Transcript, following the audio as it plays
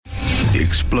The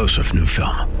explosive new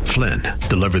film, Flynn,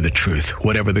 deliver the truth,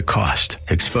 whatever the cost,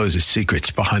 exposes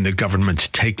secrets behind the government's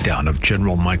takedown of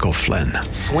General Michael Flynn.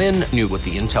 Flynn knew what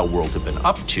the intel world had been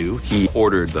up to. He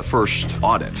ordered the first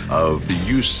audit of the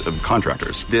use of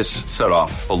contractors. This set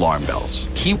off alarm bells.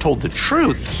 He told the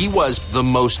truth. He was the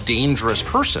most dangerous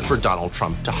person for Donald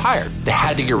Trump to hire. They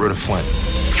had to get rid of Flynn.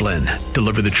 Flynn,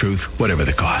 deliver the truth, whatever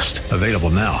the cost. Available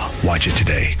now. Watch it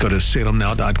today. Go to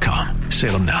salemnow.com.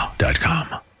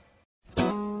 salemnow.com.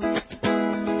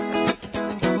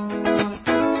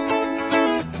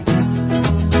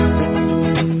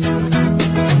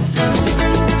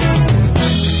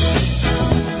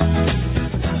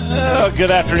 Good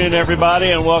afternoon,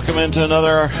 everybody, and welcome into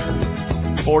another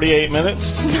 48 minutes.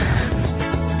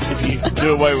 If you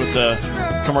do away with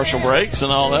the commercial breaks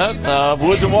and all that.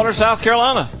 Woods and Water, South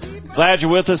Carolina. Glad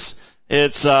you're with us.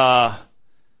 It's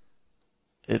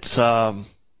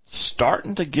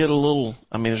starting to get a little,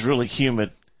 it's really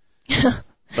humid.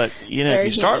 But, if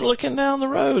you start looking down the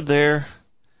road there,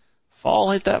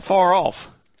 fall ain't that far off.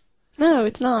 No,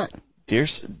 it's not.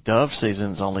 Dove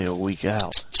season's only a week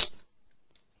out.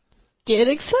 Get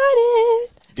excited.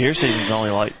 Deer season's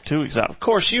only like 2 weeks out. Of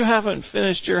course, you haven't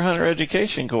finished your hunter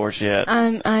education course yet.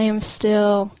 I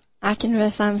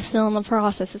confess I'm still in the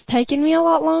process. It's taken me a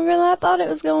lot longer than I thought it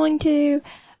was going to,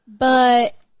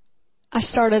 but I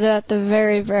started at the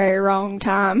very, very wrong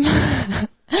time.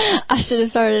 I should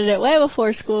have started it way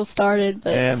before school started.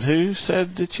 But and who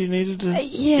said that you needed to get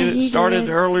it started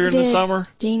earlier in the summer?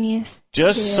 Genius.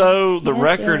 Just so the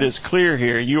record is clear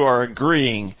here, you are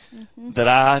agreeing that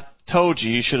I told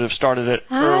you should have started it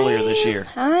earlier this year.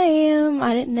 I am.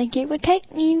 I didn't think it would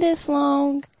take me this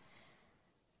long.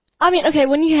 Okay,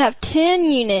 when you have 10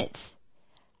 units,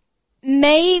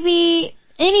 maybe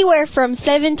anywhere from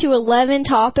 7 to 11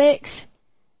 topics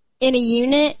in a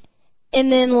unit,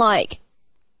 and then 10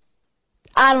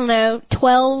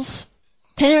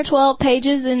 or 12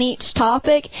 pages in each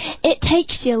topic, it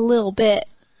takes you a little bit.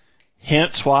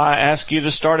 Hence why I asked you to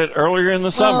start it earlier in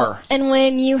the summer. And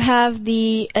when you have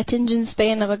the attention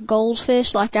span of a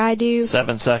goldfish like I do.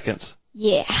 7 seconds.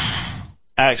 Yeah.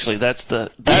 Actually, that's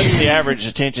the average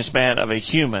attention span of a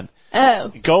human.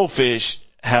 Oh. Goldfish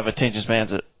have attention spans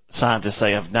that scientists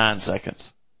say of 9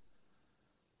 seconds.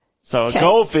 So a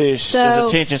goldfish's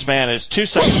attention span is 2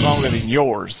 seconds longer than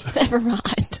yours. Never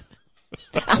mind.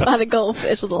 I thought a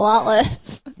goldfish was a lot less.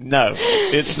 No,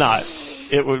 it's not.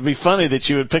 It would be funny that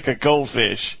you would pick a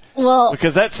goldfish. Well,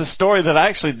 because that's a story that I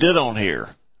actually did on here.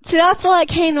 See, that's what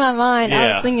came to my mind. Yeah.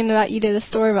 I was thinking about you did a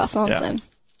story about something. Yeah.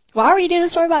 Why were you doing a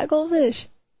story about goldfish?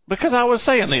 Because I was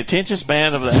saying the attention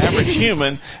span of the average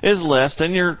human is less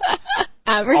than your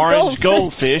average orange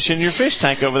goldfish in your fish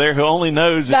tank over there who only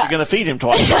knows if you're going to feed him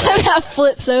twice a day. That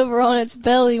flips over on its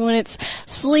belly when it's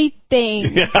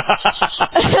sleeping.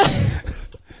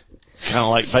 Kind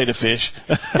of like betta fish.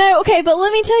 No, okay, but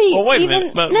let me tell you. Well, wait a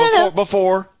minute. But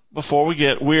before we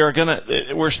get,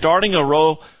 we're starting a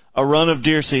run of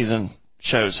deer season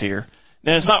shows here.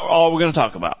 Now, it's not all we're going to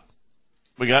talk about.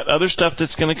 We got other stuff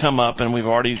that's going to come up, and we've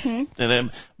already but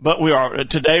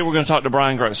today we're going to talk to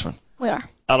Brian Grossman. We are.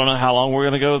 I don't know how long we're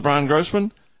going to go with Brian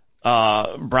Grossman.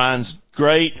 Brian's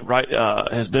great,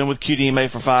 has been with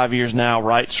QDMA for 5 years now,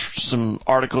 writes some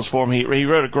articles for him. He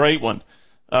wrote a great one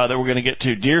that we're going to get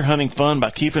to, Deer Hunting Fun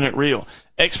by Keeping It Real.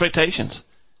 Expectations.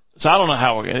 So I don't know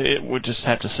how we'll just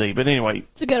have to see. But anyway,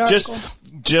 it's a good article.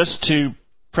 Just to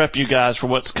prep you guys for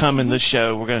what's coming this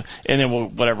show, and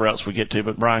then whatever else we get to,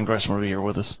 but Brian Grossman will be here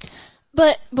with us.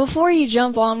 But before you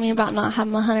jump on me about not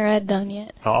having my hunter ed done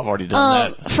yet. Oh, I've already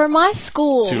done that. For my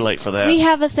school. Too late for that. We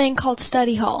have a thing called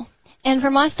study hall. And for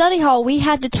my study hall, we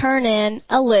had to turn in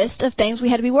a list of things we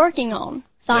had to be working on,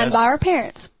 signed by our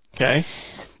parents. Okay.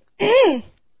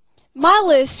 My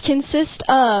list consists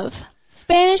of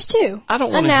Spanish 2. I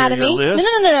don't want anatomy. To hear your list.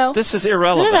 No. This is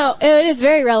irrelevant. No, it is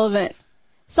very relevant.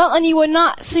 Something you would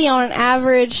not see on an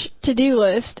average to-do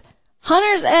list.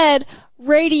 Hunter's Ed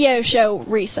radio show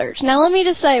research. Now, let me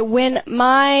just say, when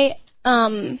my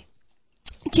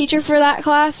teacher for that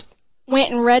class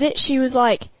went and read it, she was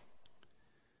like,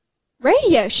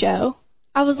 radio show?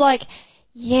 I was like,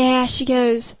 yeah. She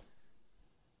goes,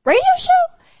 radio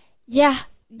show? Yeah,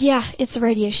 it's a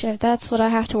radio show. That's what I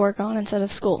have to work on instead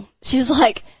of school. She was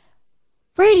like,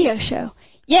 radio show?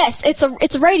 Yes, it's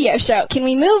a radio show. Can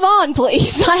we move on,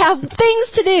 please? I have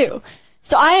things to do.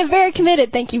 So I am very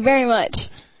committed. Thank you very much.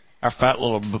 Our fat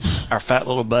little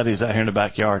buddies out here in the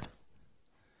backyard.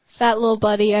 Fat little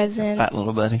buddy, as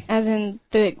in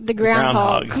the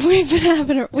groundhog.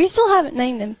 We still haven't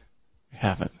named him. We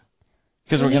haven't,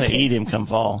 because we're going to eat him come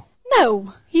fall.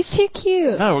 No, he's too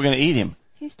cute. No, we're going to eat him.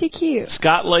 He's too cute.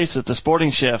 Scott Laseth, the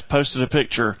sporting chef, posted a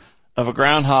picture of a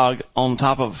groundhog on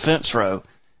top of a fence row,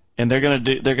 and they're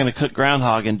gonna cook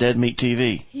groundhog in Dead Meat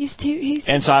TV.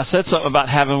 And so I said something about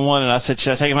having one, and I said,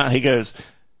 should I take him out? And he goes,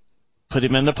 put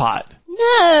him in the pot.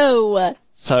 No.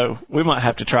 So we might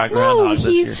have to try groundhog this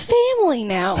year. He's family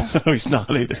now. No, he's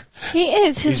not either. He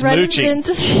is. His mooching.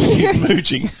 He's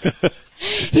mooching.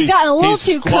 He's gotten a little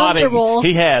too squatting. Comfortable.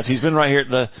 He has. He's been right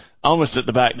here almost at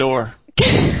the back door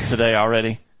today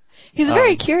already. He's a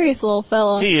very curious little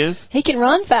fella. He is. He can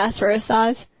run fast for his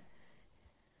size.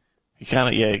 He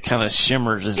kind of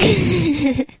shimmers.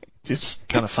 Just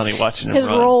kind of funny watching him his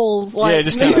run. rolls.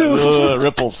 Just kind of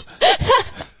ripples.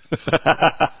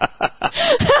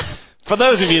 For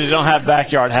those of you that don't have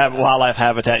backyard wildlife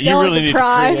habitat, you really need to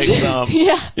create some.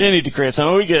 Yeah. You need to create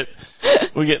some. We get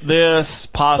this,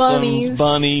 possums,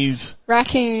 bunnies,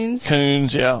 raccoons,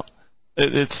 coons. Yeah,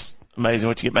 it's amazing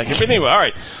what you get back here. But anyway, all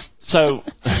right. So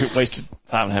wasted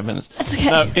 5.5 minutes. That's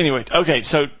okay. Anyway, okay.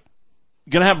 So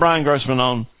gonna have Brian Grossman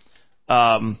on.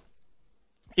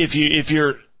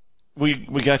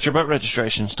 We got your boat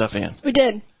registration stuff in. We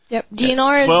did. Yep.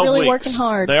 DNR is really working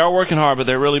hard. They are working hard, but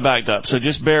they're really backed up. So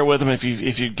just bear with them. If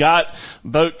you've got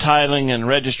boat titling and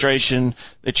registration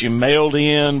that you mailed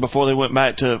in before they went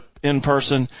back to in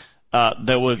person,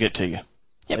 they will get to you.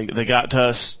 Yep. They got to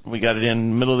us. We got it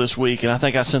in the middle of this week, and I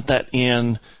think I sent that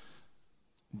in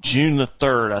June the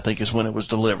 3rd, I think is when it was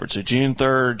delivered. So June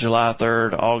 3rd, July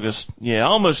 3rd, August. Yeah,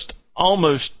 almost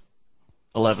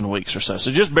 11 weeks or so.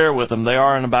 So just bear with them. They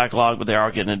are in a backlog, but they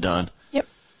are getting it done. Yep.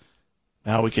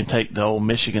 Now we can take the old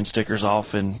Michigan stickers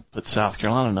off and put South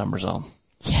Carolina numbers on.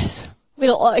 Yes. We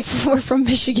don't like we're from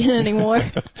Michigan anymore.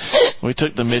 We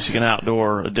took the Michigan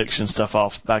outdoor addiction stuff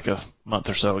off back a month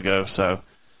or so ago.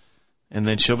 And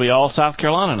then she'll be all South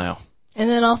Carolina now. And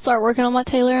then I'll start working on my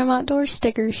Taylor M Outdoors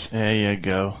stickers. There you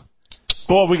go.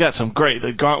 Boy, we got some great.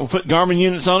 We put Garmin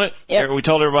units on it. Yep. We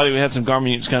told everybody we had some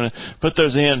Garmin units kind of put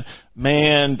those in.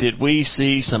 Man, did we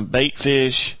see some bait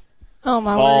fish,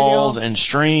 balls and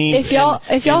streams. If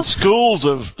y'all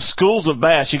schools of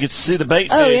bass, you could see the bait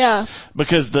fish. Oh yeah.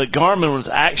 Because the Garmin was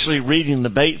actually reading the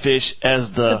bait fish as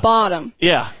the bottom.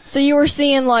 Yeah. So you were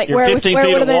seeing like You're where 15 where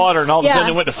feet of water, and all of a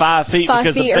sudden it went to 5 feet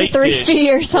because the bait fish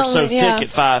or something, were so thick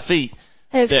at 5 feet.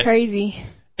 It's crazy.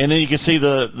 And then you can see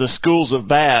the schools of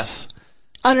bass.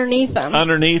 Underneath them,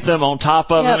 on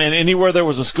top of them, and anywhere there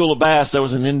was a school of bass, there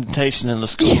was an indentation in the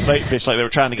school of bait fish, like they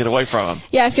were trying to get away from them.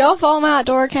 Yeah, if y'all follow my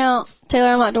outdoor account,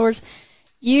 Taylor M Outdoors,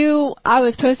 I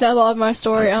was posting up all of my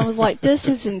story. I was like, this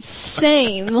is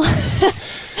insane.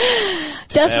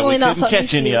 Definitely not something. We couldn't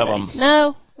catch any of them.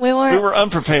 No, we weren't. We were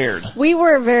unprepared. We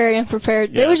were very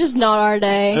unprepared. Yes. It was just not our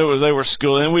day. They were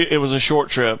schooling. It was a short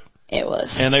trip. It was.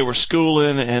 And they were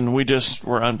schooling, and we just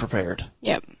were unprepared.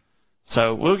 Yep.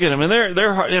 So we'll get them, and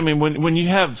they're hard. I mean, when you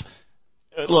have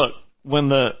when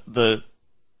the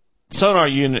sonar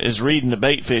unit is reading the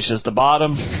bait fish as the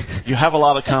bottom, you have a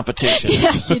lot of competition.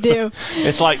 Yeah, you do.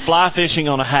 It's like fly fishing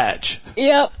on a hatch.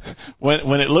 Yep.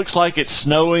 When it looks like it's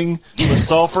snowing with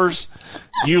sulfurs,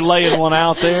 you laying one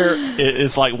out there,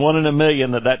 it's like 1 in a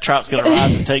million that trout's going to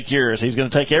rise and take yours. He's going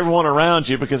to take everyone around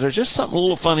you because there's just something a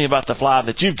little funny about the fly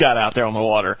that you've got out there on the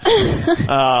water.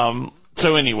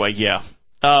 So anyway, yeah.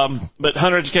 But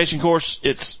Hunter Education course,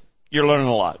 you're learning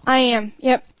a lot. I am,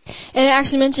 yep. And it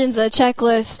actually mentions a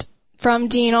checklist from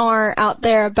DNR out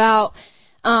there about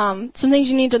some things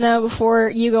you need to know before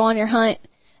you go on your hunt.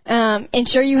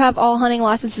 Ensure you have all hunting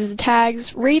licenses and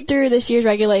tags. Read through this year's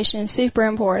regulation. It's super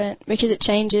important because it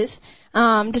changes.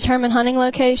 Determine hunting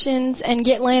locations and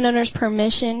get landowners'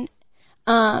 permission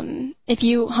if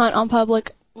you hunt on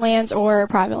public lands or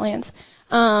private lands.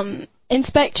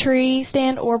 Inspect tree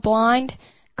stand or blind.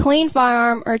 Clean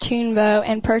firearm or tune bow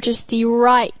and purchase the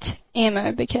right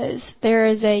ammo because there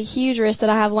is a huge risk that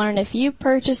I have learned if you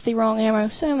purchase the wrong ammo,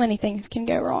 so many things can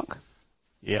go wrong.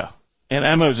 Yeah. And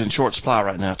ammo's in short supply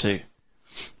right now, too.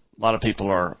 A lot of people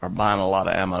are buying a lot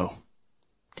of ammo.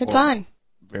 Good sign.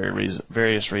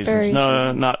 Various reasons.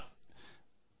 Not.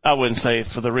 I wouldn't say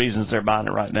for the reasons they're buying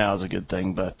it right now is a good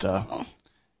thing, but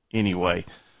anyway.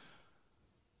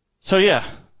 So,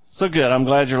 yeah. So good. I'm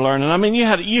glad you're learning. I mean, you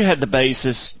had the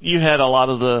basis. You had a lot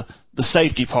of the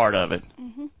safety part of it.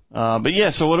 Mm-hmm. But,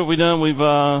 yeah, so what have we done?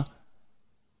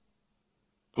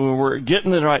 We're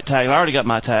getting the right tags. I already got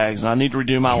my tags, and I need to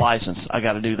redo my license. I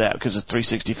got to do that because it's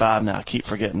 365 now. I keep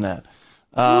forgetting that.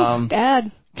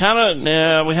 Dad.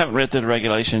 We haven't read through the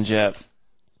regulations yet.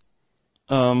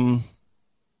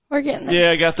 We're getting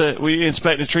there. Yeah, we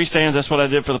inspected tree stands. That's what I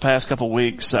did for the past couple of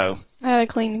weeks. So I got to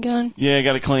clean the gun. Yeah, I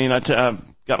got to clean. I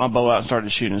got my bow out and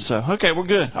started shooting. So, okay, we're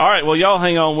good. All right, well, y'all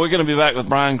hang on. We're going to be back with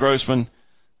Brian Grossman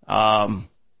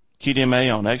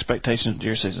QDMA on Expectations of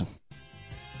Deer Season.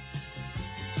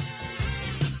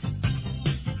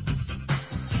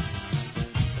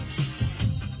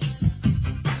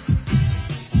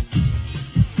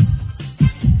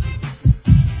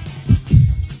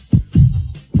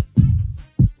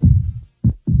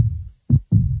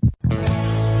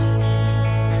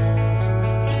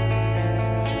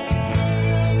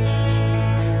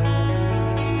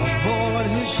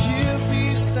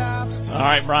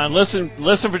 All right, Brian,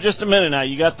 listen for just a minute now.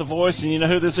 You got the voice and you know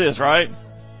who this is, right?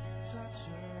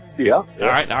 Yeah. All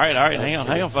right. Hang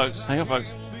on, folks.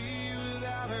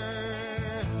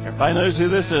 Everybody knows who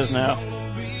this is now.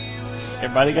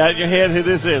 Everybody got in your head who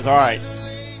this is. All right.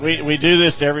 We do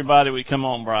this to everybody. We come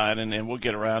on, Brian, and we'll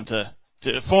get around to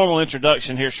a formal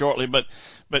introduction here shortly. But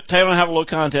Taylor and I have a little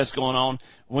contest going on.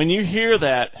 When you hear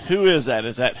that, who is that?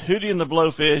 Is that Hootie and the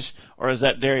Blowfish, or is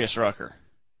that Darius Rucker?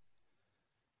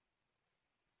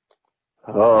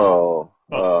 I'm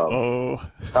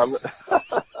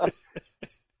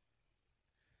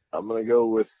going to go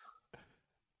with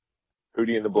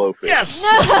Hootie and the Blowfish. Yes!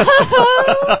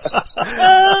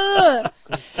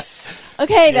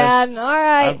 Okay, Dad. All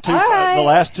right. The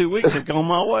last 2 weeks have gone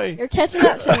my way. You're catching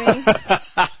up to me.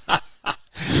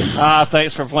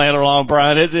 Thanks for playing along,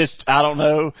 Brian. It's I don't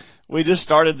know. We just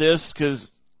started this because,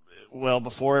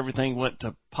 before everything went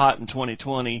to pot in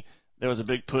 2020, there was a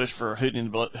big push for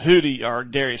Hootie or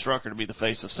Darius Rucker to be the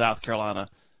face of South Carolina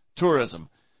tourism.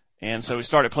 And so we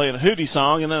started playing a Hootie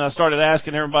song, and then I started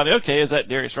asking everybody, okay, is that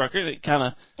Darius Rucker? It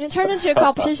turned into a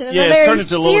competition. Yeah, it turned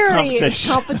into a little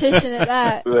competition at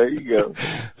that. There you go.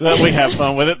 So we have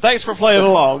fun with it. Thanks for playing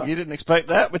along. You didn't expect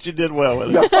that, but you did well with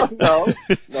it. No,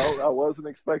 I wasn't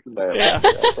expecting that. Yeah.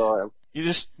 Sorry. You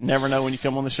just never know when you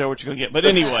come on the show what you're going to get. But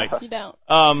anyway. You don't.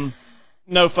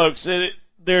 No, folks,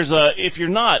 if you're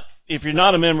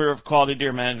not a member of Quality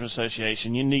Deer Management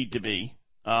Association, you need to be.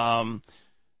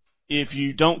 If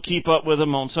you don't keep up with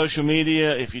them on social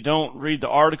media, if you don't read the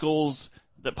articles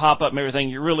that pop up and everything,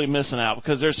 you're really missing out,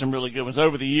 because there's some really good ones.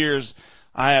 Over the years,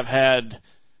 I've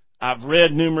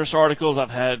read numerous articles. I've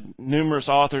had numerous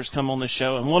authors come on this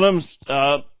show, and one of them's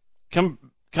come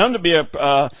to be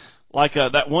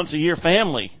that once a year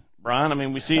family, Brian. I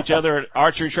mean, we see each other at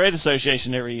Archery Trade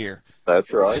Association every year.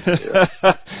 That's right. Yeah.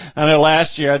 I know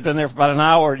last year I'd been there for about an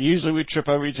hour. Usually we trip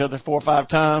over each other 4 or 5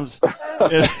 times.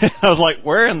 I was like,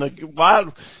 where in the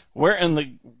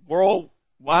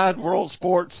wide world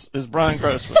sports is Brian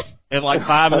Grossman? And like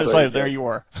 5 minutes later, there you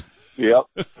were. Yep.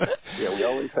 Yeah, we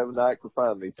always have a knack for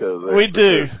finding each other. We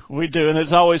do, and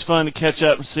it's always fun to catch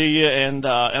up and see you. And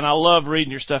I love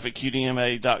reading your stuff at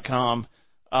QDMA.com.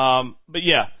 But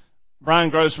yeah,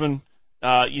 Brian Grossman,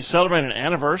 you celebrate an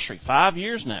anniversary, 5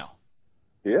 years now.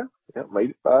 Yeah, made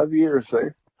it 5 years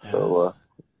there. Yes. So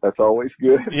that's always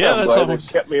good. Yeah, I'm glad it's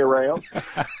kept me around.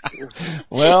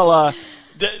 Well,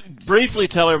 briefly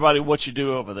tell everybody what you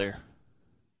do over there.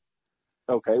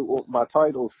 Okay, well, my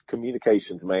title's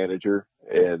Communications Manager,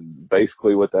 and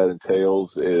basically what that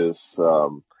entails is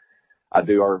I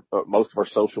do most of our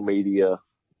social media,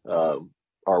 our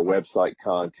website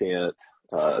content.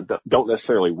 Don't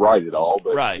necessarily write it all,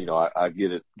 but right. I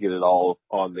get it all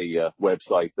on the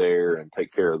website there and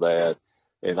take care of that.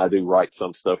 And I do write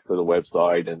some stuff for the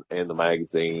website and the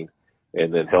magazine,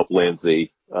 and then help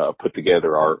Lindsay put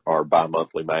together our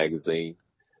bi-monthly magazine.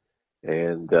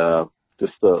 And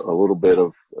just a little bit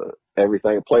of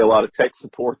everything. I play a lot of tech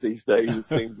support these days, it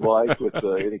seems like, with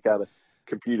any kind of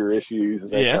computer issues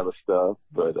and that kind of stuff.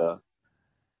 But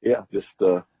just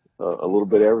a little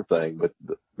bit of everything. But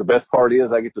the best part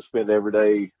is I get to spend every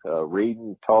day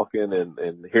reading, talking,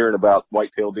 and hearing about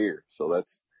whitetail deer. So that's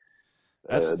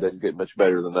doesn't get much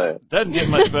better than that. Doesn't get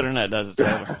much better than that, does it,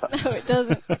 Taylor? No, it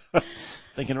doesn't.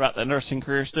 Thinking about that nursing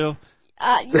career still?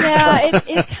 Yeah,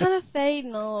 it's kind of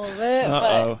fading a little bit.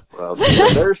 Uh-oh. Well,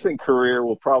 the nursing career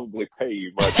will probably pay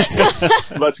you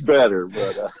much better,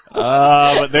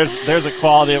 but there's a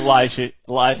quality of life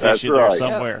issue there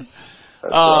somewhere. Yep.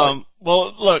 That's right.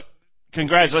 Well, look,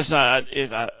 congratulations.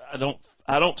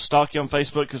 I don't stalk you on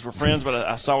Facebook because we're friends, but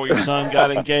I saw where your son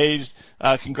got engaged.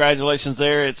 Congratulations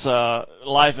there. It's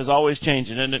life is always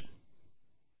changing, isn't it?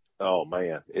 Oh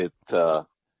man, it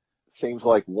seems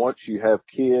like once you have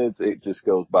kids, it just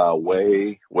goes by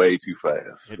way too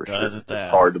fast. It does.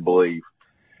 It's hard to believe.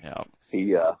 Yeah.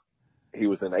 He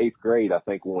was in 8th grade, I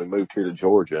think, when we moved here to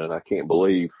Georgia, and I can't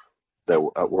believe that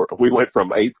we went from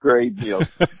 8th grade,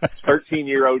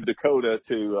 13-year-old Dakota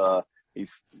to he's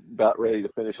about ready to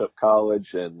finish up college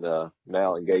and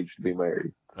now engaged to be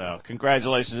married. Well,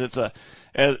 congratulations. It's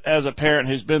as a parent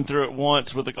who's been through it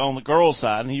once on the girls'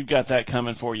 side, and you've got that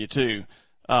coming for you too.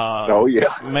 Oh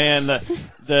yeah, man,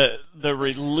 the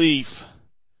relief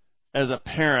as a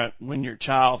parent when your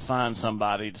child finds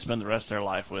somebody to spend the rest of their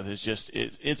life with is just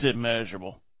it's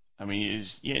immeasurable. I mean,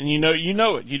 and you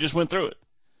know it. You just went through it.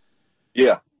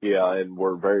 Yeah, and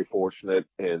we're very fortunate,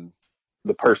 and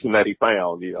the person that he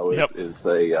found, is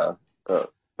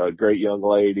a great young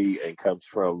lady and comes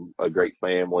from a great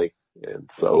family, and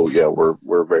so yeah,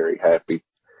 we're very happy.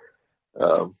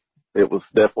 It was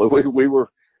definitely we were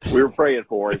praying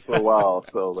for him for a while,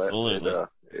 so that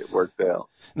it worked out.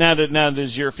 Now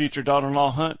does your future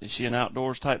daughter-in-law hunt? Is she an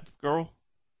outdoors type girl?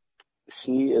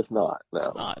 She is not.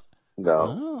 No. Not.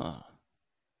 No.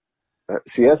 Oh.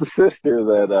 She has a sister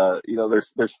that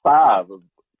there's five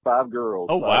girls.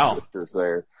 Oh, five wow. sisters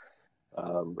there,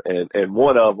 and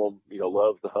one of them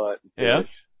loves to hunt and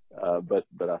fish. Yeah.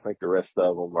 But I think the rest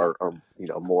of them are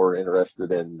more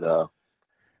interested in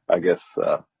I guess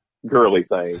girly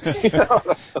things.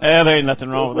 Yeah, there ain't nothing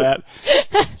wrong with that.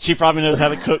 She probably knows how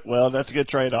to cook well. That's a good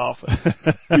trade-off.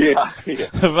 Yeah.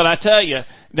 But I tell you,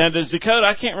 now does Dakota?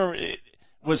 I can't remember.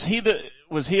 Was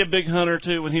he a big hunter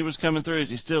too when he was coming through? As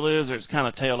he still is, or it's kind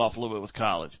of tailed off a little bit with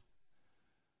college?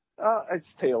 It's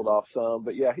tailed off some,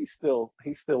 but yeah, he still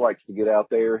likes to get out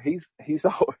there. He's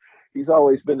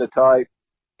always been the type,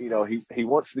 he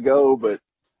wants to go, but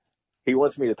he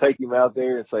wants me to take him out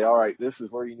there and say, all right, this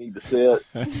is where you need to sit,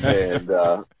 and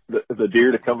the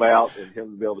deer to come out and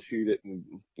him to be able to shoot it and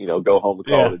go home and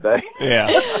call it a day. Yeah.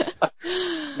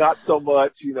 Not so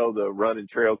much, the running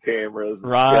trail cameras,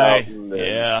 and right?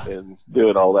 and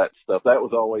doing all that stuff. That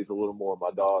was always a little more.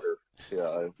 My daughter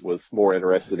was more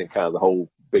interested in kind of the whole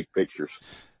big pictures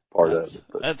part of it.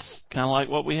 But that's kind of like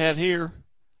what we had here.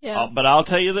 Yeah. But I'll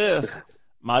tell you this: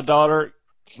 my daughter,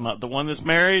 the one that's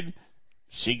married,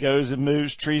 she goes and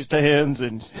moves tree stands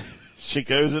and she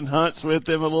goes and hunts with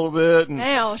them a little bit. And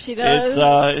now she does.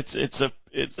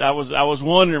 I was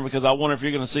wondering, because I wonder if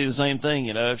you're going to see the same thing,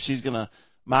 if she's going to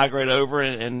migrate over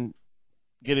and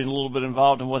get in a little bit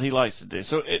involved in what he likes to do.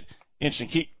 So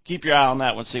interesting. Keep your eye on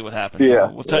that one, see what happens.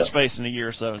 Yeah. We'll touch base in a year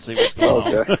or so and see what's going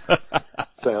on.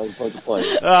 Sounds like a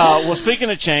plan. Well,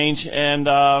 speaking of change, and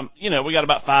we got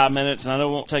about 5 minutes, and I know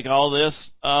we won't take all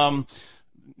this.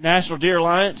 National Deer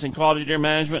Alliance and Quality Deer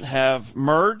Management have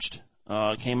merged.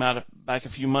 Came out back a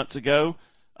few months ago.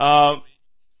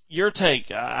 Your take?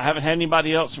 I haven't had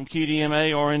anybody else from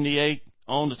QDMA or NDA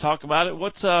on to talk about it.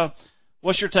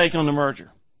 What's your take on the merger?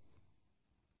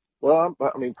 Well,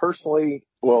 personally,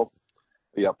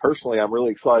 I'm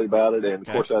really excited about it, and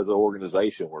of course, as an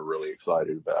organization, we're really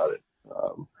excited about it.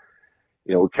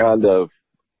 We kind of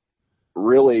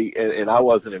really, and I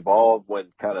wasn't involved when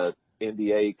kind of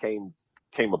NDA came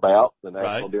about, the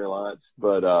National Deer Alliance,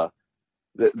 but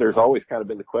there's always kind of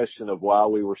been the question of why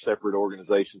we were separate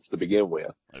organizations to begin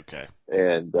with. Okay.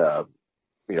 And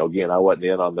again, I wasn't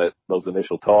in on those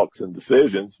initial talks and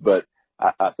decisions, but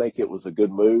I think it was a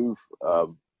good move.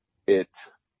 It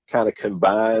kind of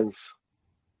combines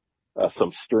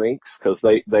some strengths, because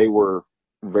they were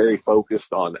very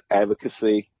focused on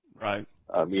advocacy, right?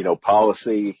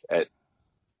 Policy at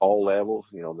all levels,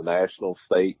 the national,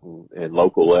 state, and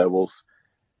local levels.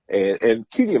 And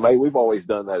QDMA, we've always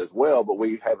done that as well, but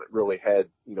we haven't really had,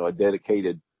 a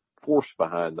dedicated force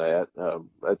behind that.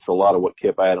 That's a lot of what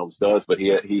Kip Adams does, but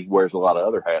he wears a lot of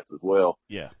other hats as well.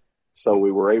 Yeah. So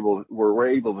we were able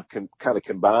to kind of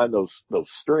combine those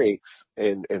strengths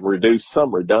and reduce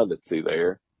some redundancy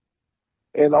there.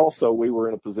 And also we were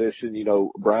in a position,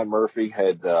 Brian Murphy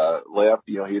had left,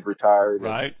 he had retired.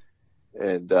 Right.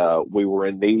 And we were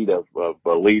in need of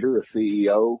a leader, a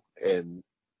CEO, and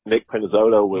Nick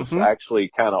Pinizzotto was actually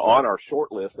kind of on our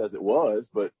short list as it was,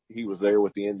 but he was there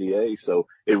with the NDA. So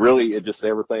it just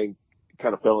everything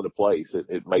kind of fell into place.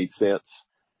 It made sense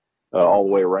all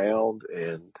the way around.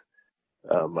 And,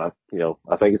 I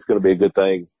think it's going to be a good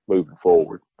thing moving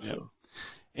forward. Yeah.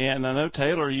 And I know,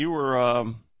 Taylor, you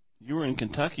were in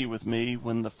Kentucky with me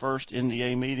when the first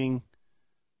NDA meeting,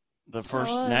 the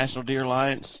first National Deer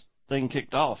Alliance thing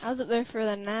kicked off. I was up there for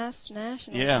the national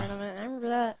tournament. I remember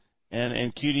that.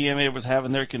 And QDMA was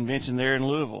having their convention there in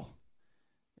Louisville.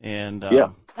 And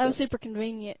that was super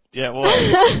convenient. Yeah, it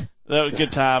was. That was a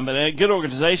good time, but a good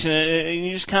organization. And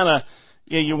you just kind of,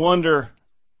 you wonder,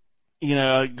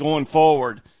 going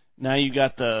forward. Now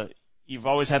you've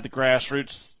always had the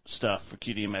grassroots stuff for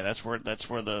QDMA. That's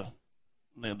where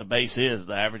the base is,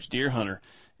 the average deer hunter.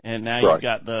 And now you've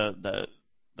got the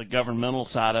governmental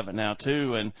side of it now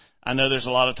too. And I know there's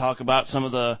a lot of talk about some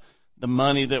of the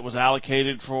money that was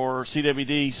allocated for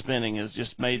CWD spending has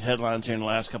just made headlines here in the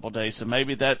last couple of days. So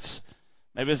maybe this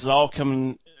is all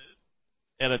coming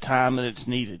at a time that it's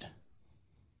needed.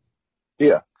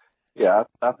 Yeah. Yeah,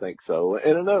 I think so.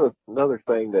 And another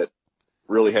thing that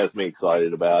really has me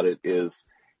excited about it is,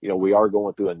 we are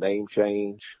going through a name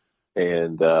change,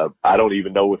 and I don't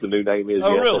even know what the new name is yet.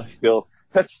 Really?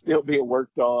 That's still being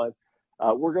worked on.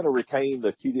 We're going to retain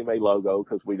the QDMA logo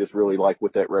because we just really like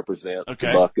what that represents,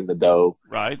 the buck and the doe.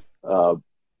 Right.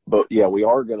 But yeah, we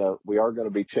are gonna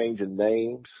be changing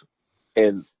names,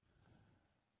 and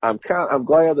I'm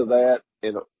glad of that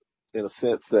in a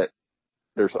sense that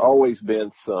there's always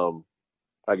been some,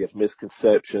 I guess,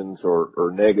 misconceptions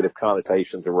or negative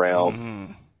connotations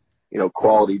around,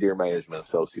 Quality Deer Management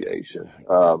Association.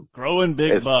 Growing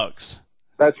big bucks.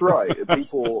 That's right.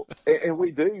 People, and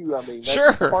we do. I mean,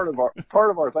 that's sure. part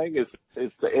of our thing is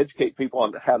to educate people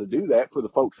on how to do that for the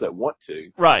folks that want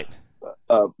to. Right.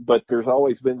 But there's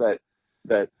always been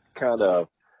that kind of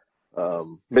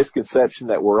misconception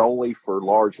that we're only for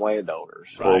large landowners,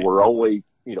 right. or we're only,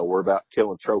 we're about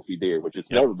killing trophy deer, which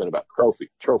it's never been about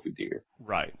trophy deer.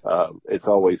 Right. It's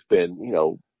always been,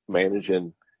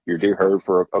 managing your deer herd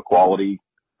for a quality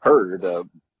herd,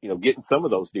 getting some of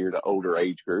those deer to older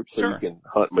age groups so sure. you can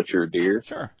hunt mature deer.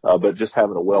 Sure. But just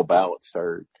having a well-balanced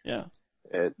herd. Yeah.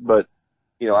 But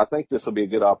I think this will be a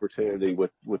good opportunity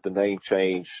with the name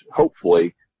change,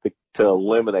 hopefully, to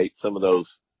eliminate some of those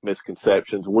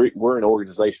misconceptions. We're an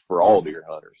organization for all deer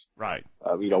hunters. Right.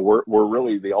 We're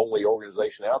really the only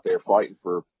organization out there fighting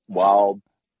for wild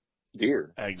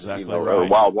deer. Exactly. Or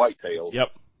wild whitetails. Yep.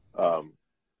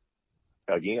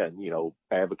 Again,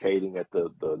 advocating at the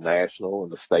national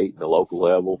and the state and the local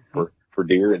level for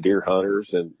deer and deer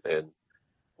hunters and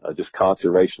just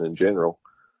conservation in general.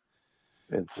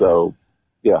 And so,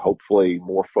 yeah, hopefully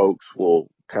more folks will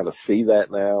kind of see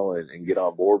that now and get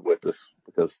on board with us,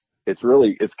 because it's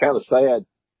kind of sad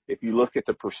if you look at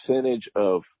the percentage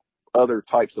of other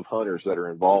types of hunters that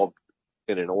are involved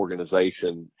in an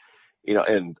organization,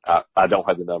 and I don't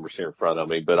have the numbers here in front of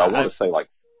me, but I want to say like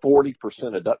 40%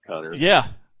 of duck hunters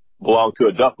belong to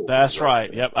a duck organization. That's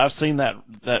right. Yep. I've seen that,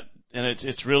 and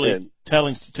it's really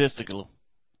telling statistical.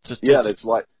 Yeah, it's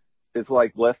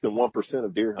like less than 1%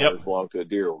 of deer hunters belong to a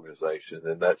deer organization,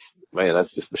 and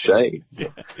that's just a shame.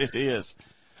 Yeah, it is.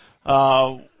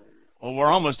 Well, we're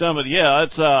almost done, but yeah,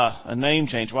 it's a name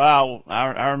change. Wow,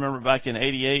 I remember back in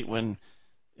 '88 when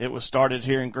it was started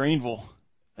here in Greenville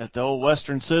at the old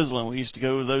Western Sizzling. We used to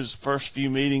go to those first few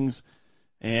meetings,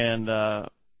 and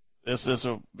this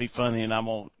will be funny, and I'm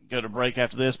gonna go to break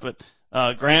after this. But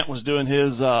Grant was doing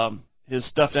his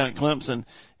stuff down at Clemson,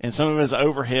 and some of his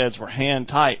overheads were hand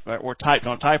typed, were typed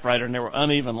on a typewriter, and there were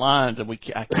uneven lines, and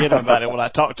I kid him about it when I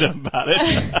talked to him about it.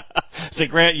 I said,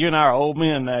 Grant, you and I are old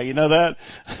men now, you know that?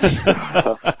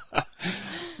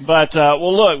 But,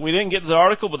 well, look, we didn't get to the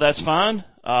article, but that's fine.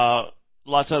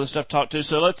 Lots of other stuff to talk to.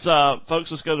 So let's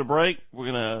go to break.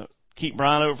 We're going to keep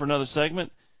Brian over for another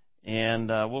segment, and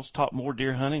we'll talk more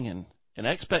deer hunting and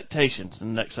expectations in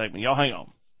the next segment. Y'all hang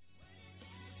on.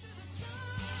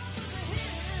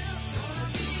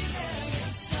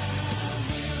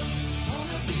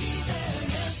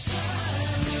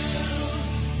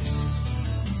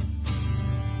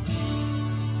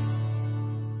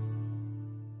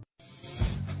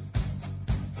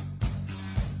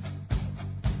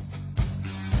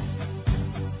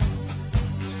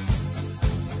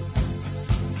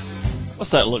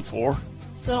 What's that look for?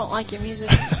 Still don't like your music.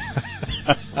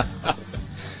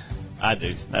 I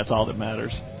do. That's all that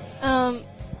matters.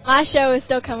 My show is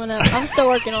still coming up. I'm still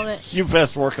working on it. You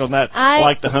best work on that,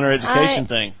 like the hunter education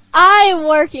thing. I'm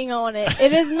working on it.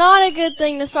 It is not a good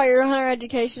thing to start your hunter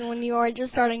education when you are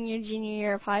just starting your junior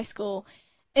year of high school.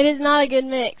 It is not a good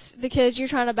mix because you're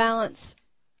trying to balance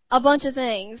a bunch of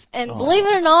things. And believe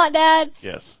it or not, Dad,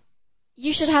 yes,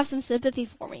 you should have some sympathy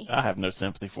for me. I have no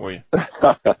sympathy for you.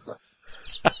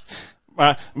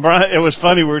 Brian, it was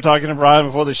funny. We were talking to Brian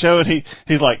before the show, and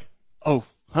he's like, "Oh,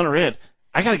 Hunter Ed,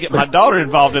 I got to get my daughter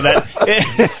involved in that."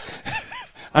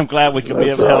 I'm glad we could be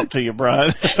of help to you,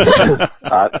 Brian.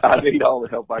 I need all the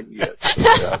help I can get.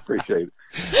 I appreciate it.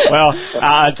 Well,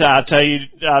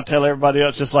 I'll tell everybody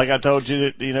else, just like I told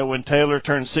you that, when Taylor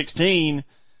turned 16,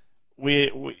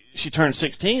 she turned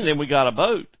 16, then we got a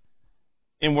boat,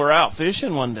 and we're out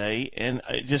fishing one day, and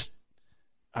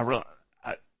I realized,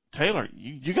 Taylor,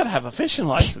 you got to have a fishing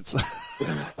license.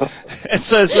 And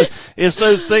so it's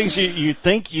those things you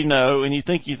think you know and you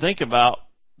think about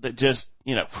that just,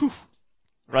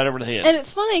 right over the head. And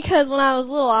it's funny because when I was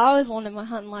little, I always wanted my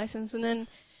hunting license and then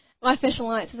my fishing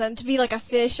license and to be like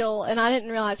official, and I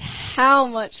didn't realize how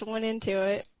much went into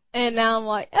it. And now I'm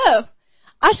like, oh,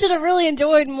 I should have really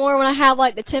enjoyed more when I had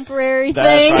like the temporary That's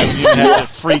thing. Right, you had the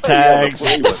free tags.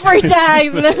 The free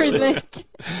tags and everything.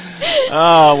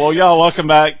 Well, y'all, welcome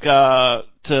back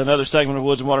to another segment of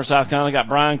Woods and Water South Carolina. Got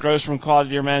Brian Gross from Quality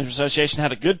Deer Management Association.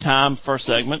 Had a good time first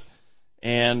segment,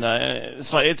 and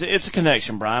it's a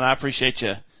connection, Brian. I appreciate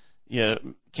your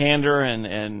candor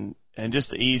and just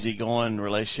the easygoing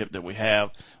relationship that we have.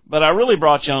 But I really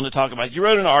brought you on to talk about. You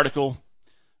wrote an article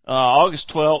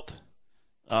August 12th.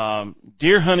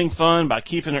 Deer hunting fun by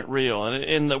keeping it real,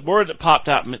 and the word that popped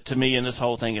out to me in this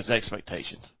whole thing is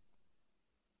expectations.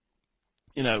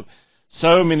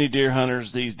 So many deer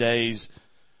hunters these days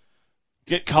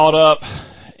get caught up,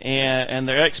 and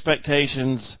their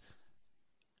expectations.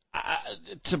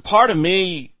 Part of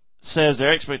me says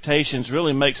their expectations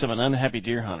really makes them an unhappy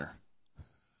deer hunter.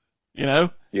 Yeah.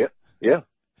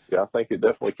 I think it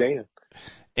definitely can.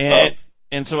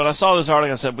 And so when I saw this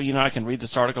article, I said, well, I can read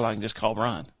this article. I can just call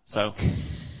Brian. So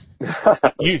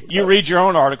you read your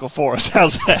own article for us.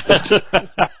 How's that?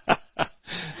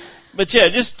 But yeah,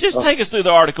 just take us through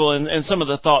the article and some of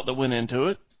the thought that went into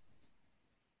it.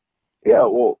 Yeah,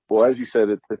 well, as you said,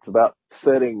 it's about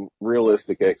setting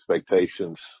realistic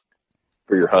expectations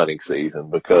for your hunting season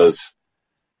because,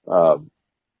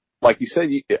 like you said,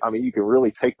 you can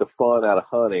really take the fun out of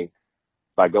hunting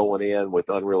by going in with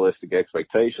unrealistic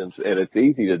expectations, and it's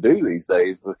easy to do these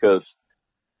days because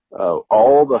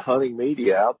all the hunting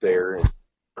media out there, and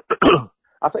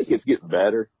I think it's getting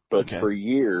better, but for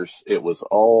years it was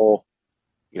all,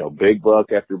 big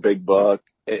buck after big buck,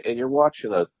 and you're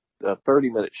watching a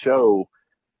 30-minute show,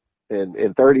 and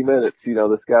in 30 minutes,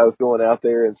 this guy's going out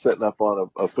there and setting up on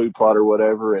a food plot or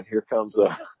whatever, and here comes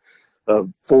a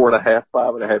 4.5,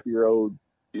 5.5-year-old,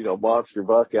 monster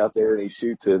buck out there, and he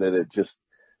shoots it, and it just,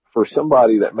 for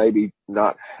somebody that maybe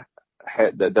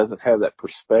that doesn't have that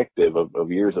perspective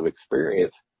of years of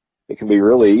experience, it can be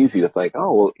really easy to think,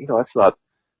 oh, well, that's not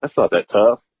that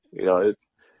tough. It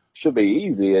should be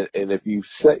easy. And if you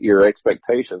set your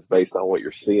expectations based on what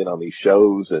you're seeing on these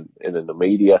shows and in the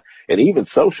media and even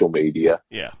social media,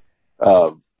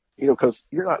 because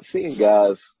you're not seeing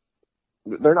guys,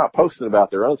 they're not posting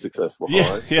about their unsuccessful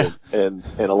hunts. Yeah. And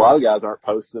a lot of guys aren't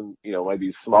posting,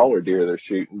 maybe smaller deer they're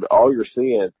shooting, but all you're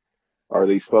seeing are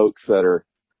these folks that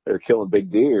they're killing big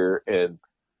deer, and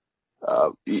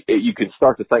you can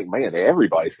start to think, man,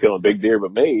 everybody's killing big deer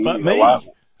but me.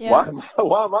 Why am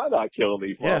I not killing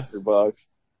these monster bucks?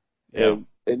 Yeah.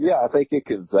 And I think it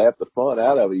can zap the fun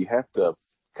out of it. You have to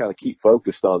kind of keep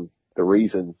focused on the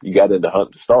reason you got into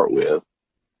hunting to start with.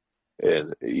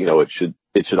 And, you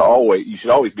should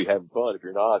always be having fun. If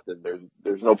you're not, then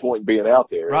there's no point in being out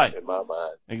there, right, in my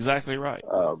mind. Exactly right.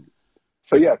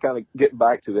 Kind of getting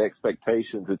back to the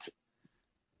expectations,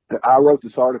 I wrote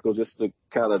this article just to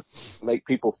kind of make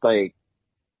people think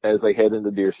as they head into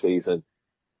deer season,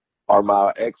 are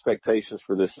my expectations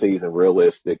for this season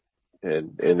realistic?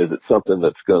 And is it something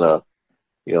that's gonna,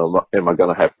 am I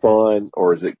gonna have fun,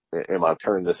 or am I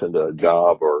turning this into a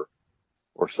job or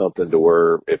something to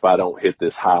where if I don't hit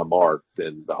this high mark,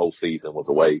 then the whole season was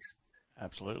a waste?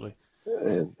 Absolutely.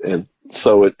 And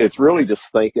so it's really just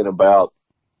thinking about,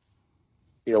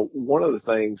 one of the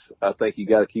things I think you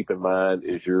got to keep in mind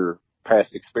is your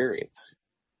past experience.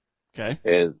 Okay.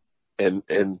 And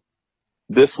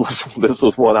this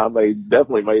was one I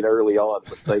definitely made early on,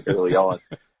 mistake early on.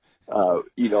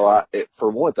 For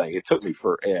one thing, it took me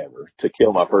forever to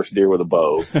kill my first deer with a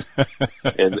bow.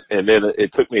 and then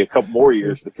it took me a couple more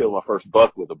years to kill my first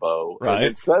buck with a bow. Right. And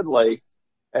then suddenly,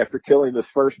 after killing this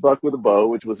first buck with a bow,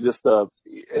 which was just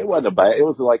it wasn't a bad, it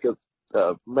was like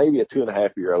maybe a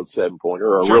 2.5-year-old 7-pointer,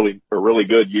 or a really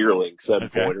good yearling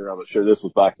 7-pointer. I'm not sure this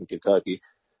was back in Kentucky,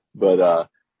 but,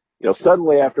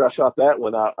 suddenly after I shot that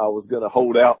one, I was going to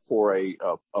hold out for a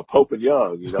Pope and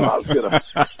Young. I wasn't going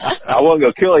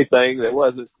to kill anything that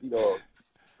wasn't,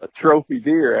 a trophy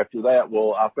deer after that.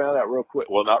 Well, I found out real quick.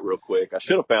 Well, not real quick. I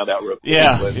should have found out real quick.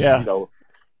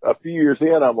 But, a few years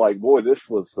in, I'm like, boy, this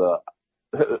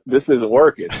isn't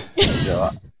working.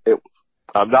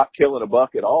 I'm not killing a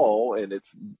buck at all, and it's,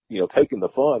 taking the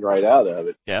fun right out of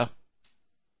it. Yeah.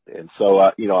 And so,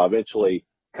 I eventually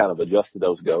kind of adjusted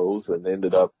those goals and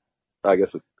ended up, I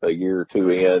guess, a year or two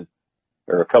in,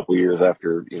 or a couple of years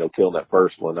after, killing that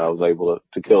first one, I was able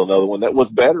to kill another one that was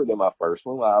better than my first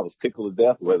one. I was tickled to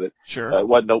death with it. Sure. It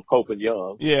wasn't no Pope and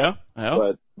Young. Yeah.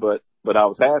 Well. But I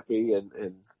was happy, and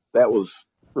that was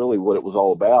really what it was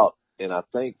all about. And I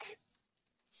think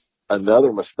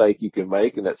another mistake you can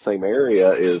make in that same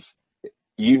area is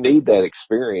you need that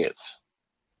experience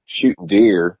shooting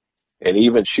deer and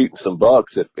even shooting some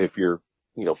bucks if you're,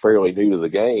 fairly new to the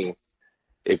game.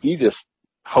 If you just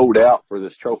hold out for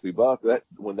this trophy buck, that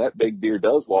when that big deer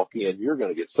does walk in, you're going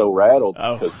to get so rattled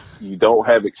because you don't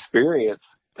have experience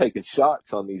taking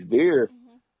shots on these deer.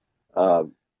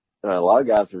 a lot of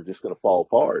guys are just going to fall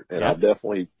apart. And Yeah. I've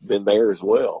definitely been there as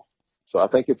well. So I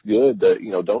think it's good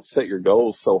to, don't set your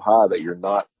goals so high that you're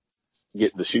not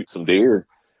getting to shoot some deer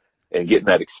and getting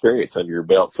that experience under your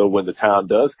belt. So when the time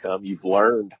does come, you've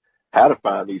learned how to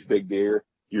find these big deer.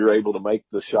 You're able to make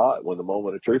the shot when the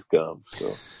moment of truth comes.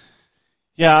 So.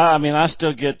 Yeah, I mean, I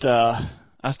still get the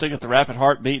rapid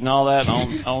heartbeat and all that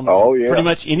on Oh, yeah. pretty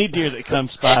much any deer that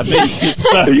comes by me.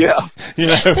 So, Yeah.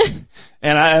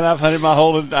 And I've hunted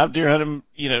I've deer hunted,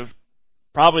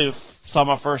 probably saw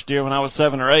my first deer when I was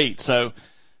 7 or 8. So,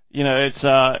 it's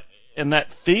and that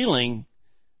feeling.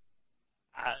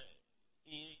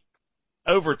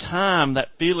 Over time, that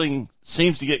feeling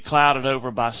seems to get clouded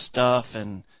over by stuff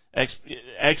and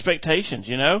expectations,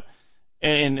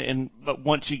 but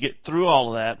once you get through all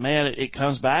of that, man, it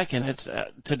comes back, and it's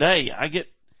today I get,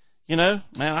 man,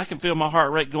 I can feel my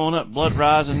heart rate going up, blood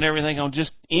rising, and everything on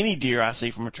just any deer I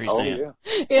see from a tree stand.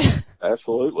 Yeah.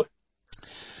 Absolutely.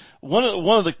 One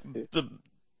of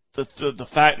the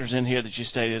factors in here that you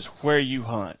stated is where you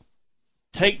hunt.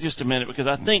 Take just a minute, because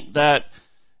I think that,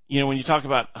 when you talk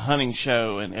about hunting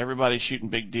show and everybody shooting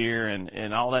big deer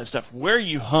and all that stuff, where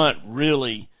you hunt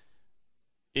really,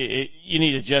 you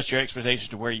need to adjust your expectations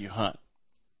to where you hunt.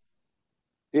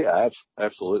 Yeah,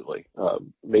 absolutely.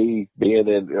 Me being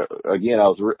again,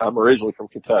 I'm originally from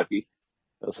Kentucky,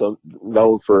 so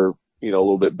known for, a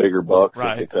little bit bigger bucks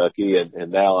Right. in Kentucky,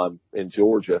 and now I'm in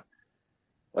Georgia.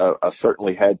 I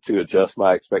certainly had to adjust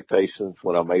my expectations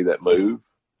when I made that move.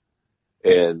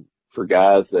 And for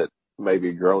guys that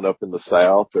maybe grown up in the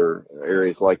South or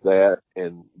areas like that,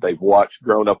 and they've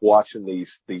grown up watching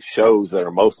these shows that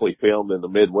are mostly filmed in the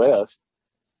Midwest,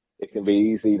 it can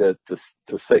be easy to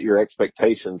set your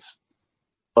expectations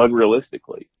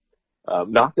unrealistically.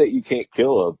 Not that you can't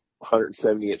kill a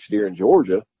 170-inch deer in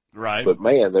Georgia, Right. but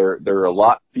man, they're a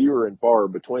lot fewer and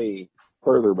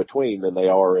further between than they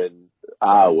are in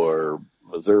Iowa or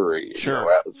Missouri,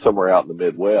 Sure. Somewhere out in the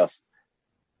Midwest.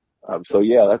 So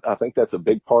yeah, I think that's a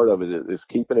big part of it is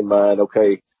keeping in mind,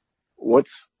 okay, what's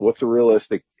a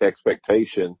realistic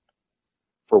expectation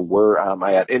for where I'm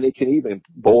at? And it can even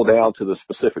boil down to the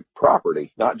specific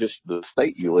property, not just the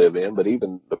state you live in, but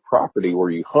even the property where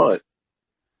you hunt.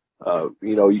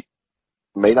 You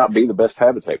may not be the best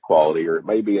habitat quality, or it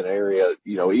may be an area,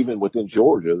 even within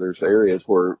Georgia, there's areas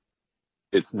where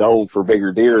it's known for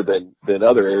bigger deer than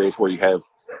other areas where you have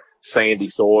sandy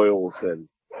soils and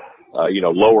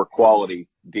lower quality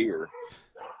deer,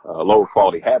 lower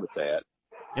quality habitat.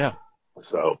 Yeah.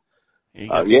 So,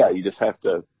 you just have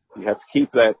to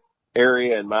keep that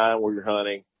area in mind where you're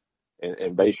hunting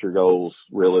and base your goals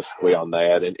realistically on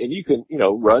that. And you can,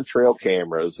 run trail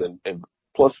cameras and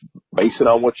plus base it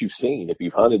on what you've seen. If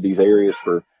you've hunted these areas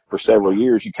for several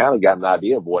years, you kind of got an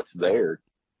idea of what's there.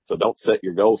 So don't set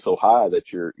your goals so high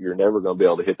that you're never going to be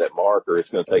able to hit that mark, or it's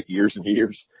going to take years and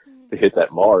years to hit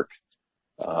that mark.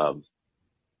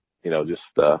 Just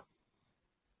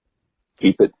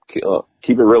keep it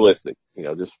realistic.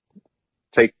 Just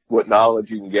take what knowledge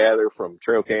you can gather from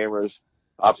trail cameras,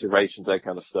 observations, that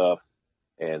kind of stuff,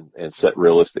 and set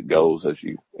realistic goals as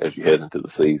you head into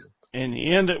the season. And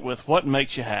you end it with what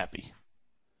makes you happy.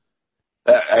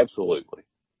 Absolutely.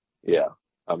 Yeah.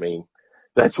 I mean,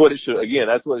 that's what it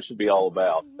should be all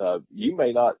about. You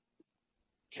may not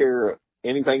care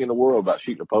anything in the world about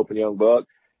shooting a Pope and Young buck.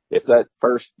 If that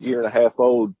first 1.5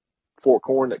 old fork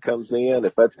horn that comes in,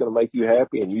 if that's going to make you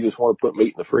happy and you just want to put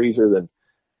meat in the freezer, then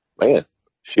man,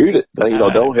 shoot it.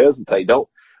 Don't hesitate.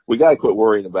 We got to quit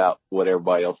worrying about what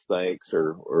everybody else thinks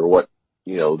or what,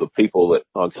 the people that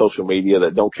on social media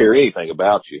that don't care anything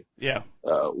about you. Yeah.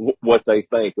 What they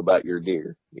think about your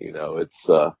deer.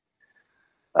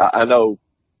 I know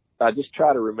I just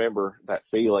try to remember that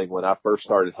feeling when I first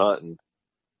started hunting.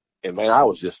 And man, I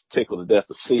was just tickled to death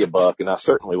to see a buck, and I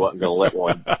certainly wasn't going to let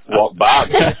one walk by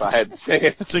me if I had the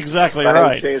chance. That's exactly I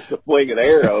right. had a chance to fling an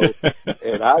arrow,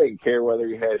 and I didn't care whether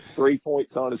he had 3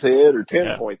 points on his head or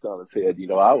 10 points on his head.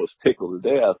 I was tickled to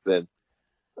death. And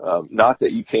not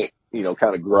that you can't,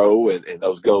 kind of grow and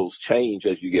those goals change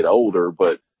as you get older,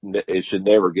 but it should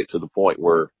never get to the point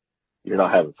where you're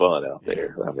not having fun out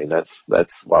there. I mean, that's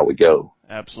why we go.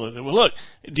 Absolutely. Well, look,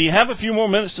 do you have a few more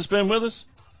minutes to spend with us?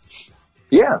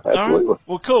 Yeah, absolutely. Right.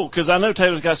 Well, cool, because I know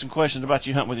Taylor's got some questions about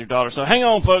you hunting with your daughter. So hang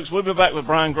on, folks. We'll be back with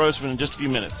Brian Grossman in just a few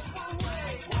minutes.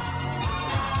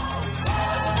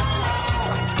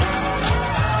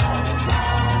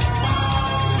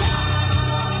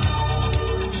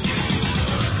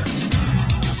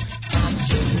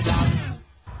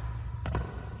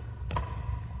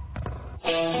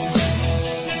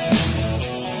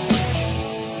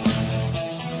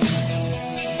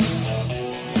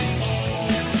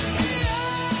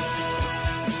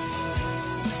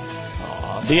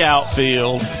 The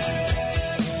Outfield.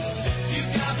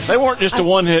 They weren't just a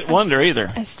one-hit wonder either.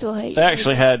 I still hate They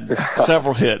actually had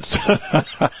several hits.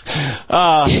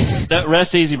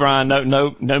 Rest easy, Brian.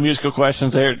 No musical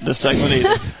questions there this segment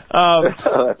either.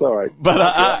 That's all right. But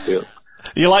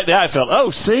you like the Outfield?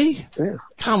 Oh, see, Yeah.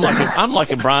 I'm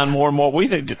liking Brian more and more. We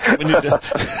need to.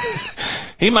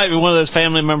 He might be one of those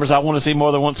family members I want to see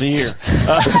more than once a year.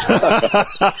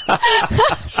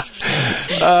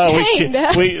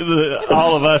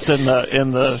 All of us in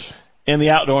the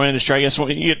outdoor industry, I guess when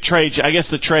you get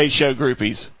the trade show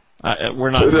groupies.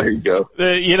 We're not. There you go.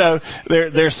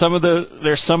 There's some of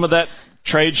that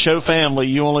trade show family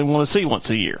you only want to see once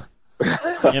a year.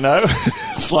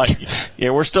 It's like,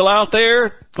 yeah, we're still out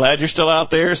there. Glad you're still out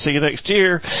there. See you next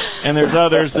year. And there's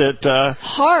others that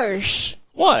harsh.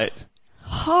 What?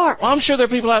 Harsh. Well, I'm sure there are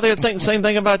people out there that think the same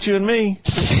thing about you and me.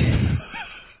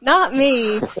 Not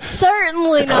me.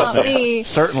 Certainly not me.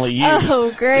 Certainly you.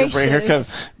 Oh, gracious.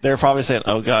 They're probably saying,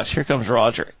 oh, gosh, here comes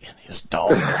Roger and his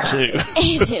daughter, too.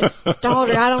 And his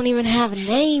daughter. I don't even have a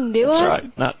name, do I?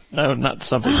 That's right. Not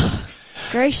some people.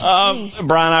 Gracious me.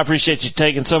 Brian, I appreciate you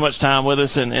taking so much time with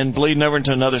us and bleeding over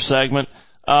into another segment.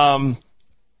 I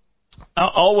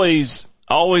always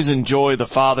enjoy the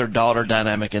father-daughter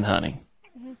dynamic in hunting.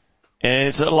 Mm-hmm. And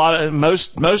it's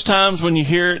most times when you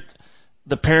hear it,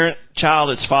 the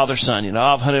parent-child, it's father-son.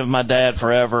 I've hunted with my dad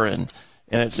forever, and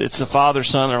it's a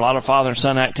father-son. There are a lot of father and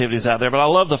son activities out there, but I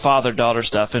love the father-daughter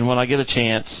stuff. And when I get a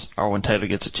chance, or when Taylor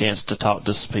gets a chance to talk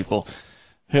to some people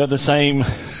who have the same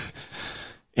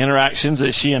interactions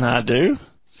that she and I do,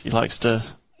 she likes to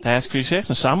ask a few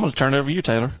questions. So I'm going to turn it over to you,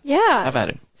 Taylor. Yeah. Have at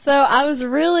it. So I was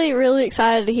really, really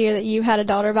excited to hear that you had a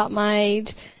daughter about my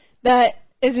age that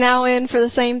is now in for the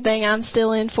same thing I'm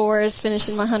still in for, as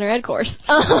finishing my hunter ed course.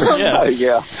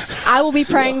 Yeah. I will be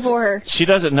praying for her. She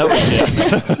doesn't know it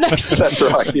yet. No, That's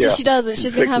right. Yeah. She doesn't.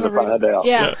 She's going to have a find out.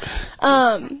 Yeah.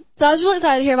 So I was really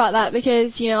excited to hear about that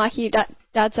because, like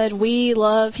Dad said, we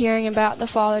love hearing about the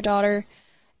father-daughter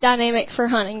dynamic for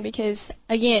hunting because,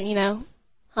 again,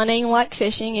 hunting, like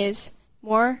fishing, is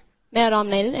more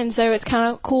male-dominated, and so it's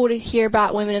kind of cool to hear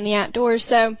about women in the outdoors.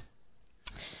 So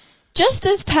just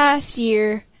this past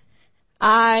year,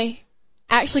 I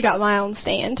actually got my own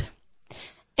stand,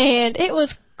 and it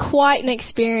was quite an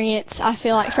experience, I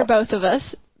feel like, for both of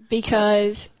us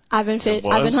because I've been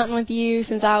hunting with you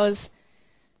since I was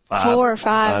 4 or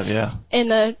 5 yeah. in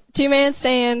the 2-man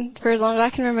stand for as long as I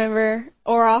can remember,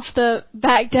 or off the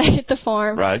back deck at the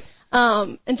farm. Right.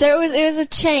 And so it was a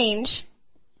change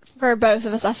for both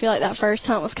of us. I feel like that first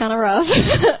hunt was kind of rough.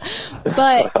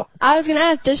 But I was going to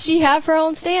ask, does she have her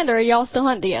own stand, or are y'all still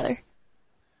hunting together?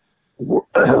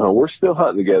 We're still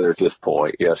hunting together at this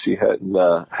point. Yeah, she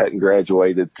hadn't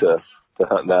graduated to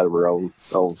hunting out of her own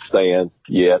stand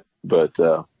yet, but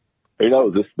who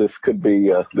knows? This could be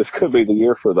the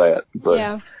year for that. But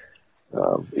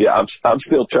yeah, I'm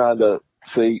still trying to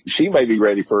see. She may be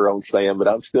ready for her own stand, but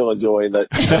I'm still enjoying that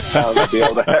time to be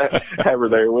able to have her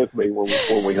there with me when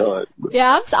we hunt. But,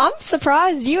 yeah, I'm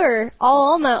surprised you were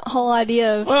all on that whole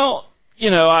idea of. Well,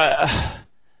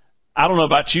 I don't know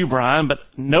about you, Brian, but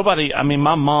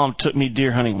my mom took me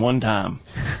deer hunting one time.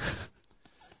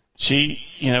 She,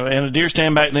 and a deer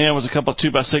stand back then was a couple of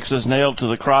 2x6s nailed to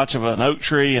the crotch of an oak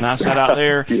tree, and I sat out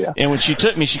there. Yeah. And when she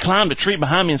took me, she climbed a tree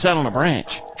behind me and sat on a branch.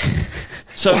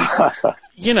 So,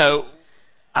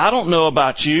 I don't know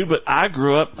about you, but I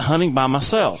grew up hunting by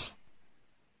myself.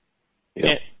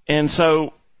 Yeah. And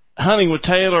so hunting with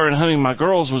Taylor and hunting my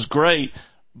girls was great,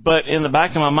 but in the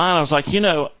back of my mind, I was like,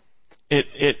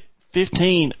 at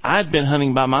 15, I'd been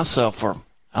hunting by myself for,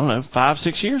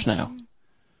 5-6 years now.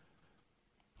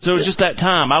 So it's just that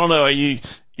time. I don't know.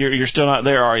 You're still not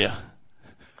there, are you?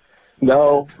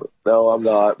 No, I'm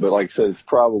not. But like I said, it's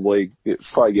probably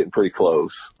getting pretty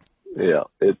close. Yeah.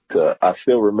 I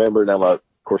still remember now. Of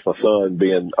course, my son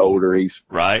being older, he's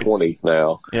right. 20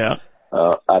 now. Yeah.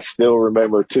 I still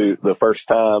remember the first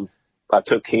time I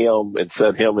took him and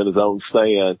set him in his own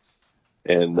stand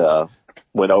and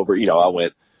went over. I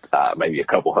went maybe a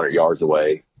couple 100 yards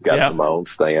away. Got to my own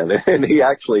stand, and he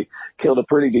actually killed a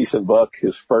pretty decent buck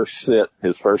his first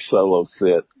solo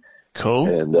sit. Cool.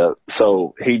 And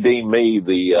so he deemed me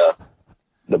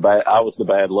the bad. I was the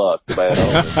bad luck, the bad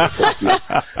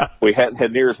owner. We hadn't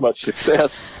had near as much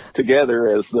success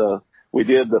together as we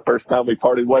did the first time we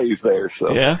parted ways there.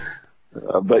 So yeah.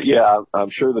 But yeah,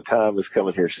 I'm sure the time is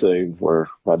coming here soon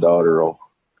where my daughter will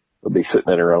be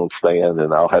sitting in her own stand,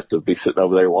 and I'll have to be sitting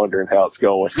over there wondering how it's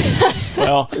going.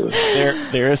 Well,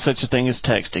 there is such a thing as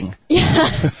texting.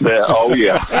 Yeah. Oh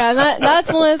yeah. Yeah, that's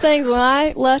one of the things. When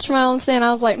I left my own stand,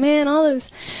 I was like, man, all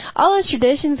those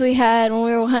traditions we had when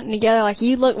we were hunting together, like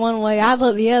you look one way, I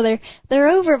look the other, they're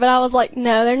over. But I was like,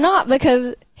 no, they're not,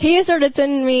 because he started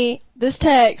sending me this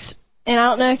text, and I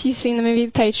don't know if you've seen the movie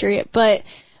The Patriot, but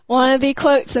one of the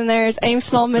quotes in there is "Aim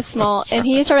small, miss small," and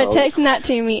he started texting that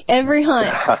to me every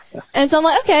hunt. And so I'm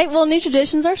like, okay, well, new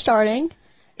traditions are starting.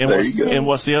 And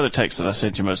what's the other text that I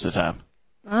sent you most of the time?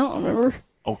 I don't remember.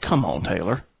 Oh, come on,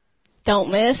 Taylor.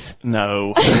 Don't miss.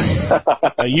 No.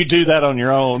 You do that on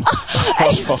your own.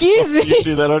 Excuse me. You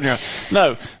do that on your own.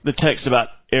 No, the text about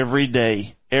every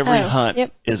day, every hunt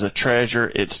is a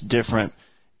treasure. It's different.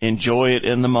 Enjoy it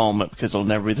in the moment, because it'll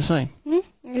never be the same.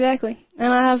 Mm-hmm. Exactly.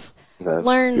 And I have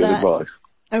learned that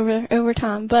over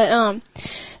time. But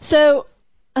so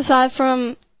aside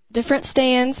from different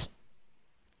stands,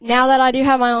 now that I do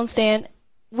have my own stand,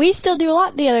 we still do a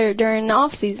lot together during the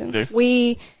off season. Yeah.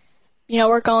 We,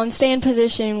 work on stand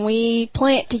position. We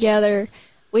plant together.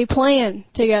 We plan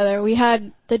together. We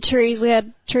had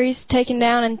trees taken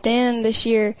down and thinned this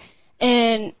year,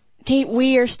 and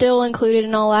we are still included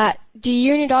in all that. Do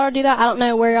you and your daughter do that? I don't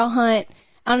know where y'all hunt.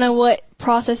 I don't know what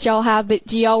process y'all have, but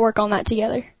do y'all work on that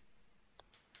together?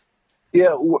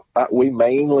 Yeah, we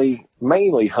mainly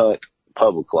hunt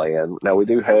public land. Now we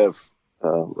do have,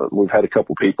 we've had a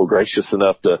couple people gracious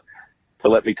enough to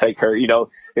let me take her.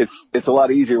 It's a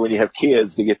lot easier when you have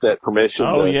kids to get that permission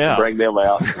to bring them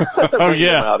out,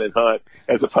 them out and hunt,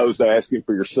 as opposed to asking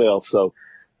for yourself. So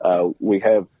we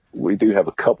do have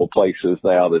a couple places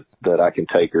now that I can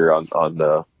take her on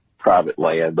private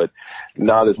land, but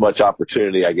not as much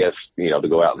opportunity, I guess, to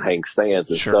go out and hang stands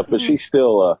and stuff. But she's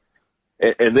still,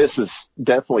 and this has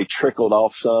definitely trickled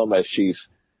off some as she's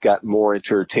gotten more into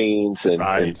her teens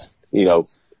and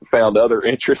found other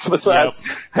interests besides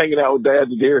hanging out with Dad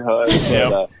to deer hunt.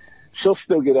 But, she'll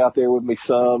still get out there with me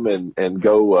some and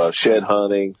go shed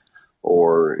hunting,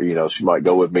 or she might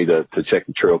go with me to check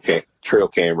the trail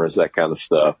cameras, that kind of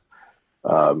stuff.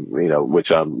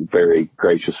 Which I'm very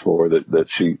gracious for, that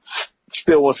she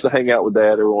still wants to hang out with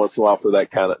Dad every once in a while for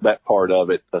that part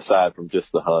of it, aside from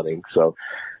just the hunting. So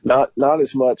not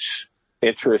as much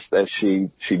interest as she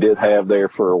did have there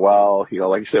for a while.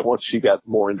 Like I said, once she got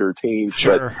more into her teens,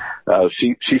 but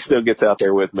she still gets out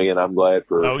there with me, and I'm glad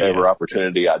for every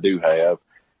opportunity I do have.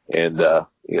 And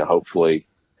hopefully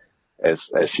as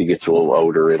she gets a little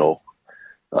older, it'll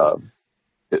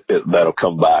that'll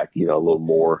come back, a little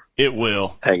more. It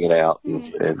will. Hanging out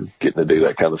and getting to do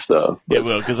that kind of stuff. But it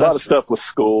will, because a lot of stuff with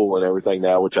school and everything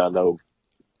now, which I know,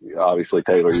 obviously,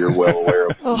 Taylor, you're well aware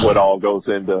of what all goes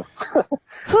into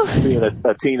being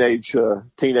a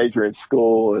teenager in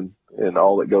school and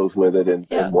all that goes with it, and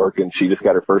working. She just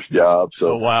got her first job,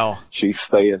 so she's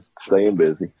staying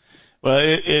busy. Well,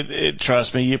 it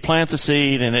trust me, you plant the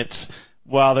seed, and it's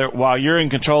while you're in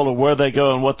control of where they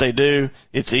go and what they do,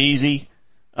 it's easy.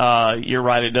 You're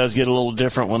right, it does get a little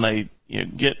different when they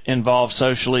get involved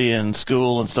socially in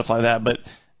school and stuff like that, but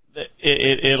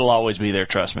it'll always be there,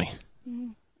 trust me.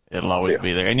 It'll always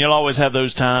be there. And you'll always have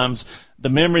those times, the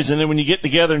memories, and then when you get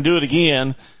together and do it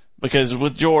again, because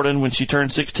with Jordan, when she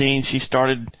turned 16, she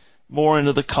started more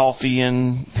into the coffee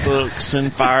and books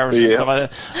and fires and stuff like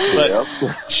that.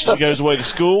 But she goes away to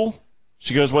school.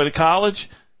 She goes away to college.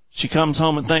 She comes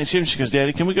home at Thanksgiving. She goes,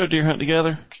 Daddy, can we go deer hunt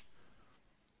together?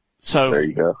 So there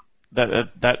you go. That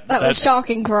was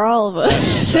shocking for all of us.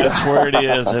 That's where it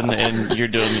is, and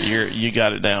you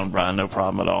got it down, Brian. No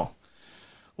problem at all.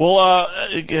 Well,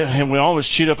 and we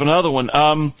almost chewed up another one.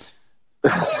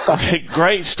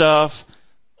 Great stuff.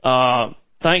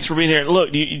 Thanks for being here. Look,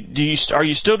 are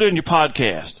you still doing your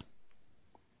podcast?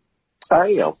 I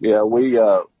am. Yeah, we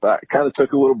kind of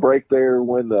took a little break there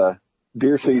when the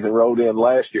deer season rolled in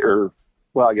last year.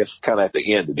 Well, I guess kind of at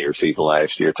the end of deer season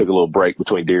last year. Took a little break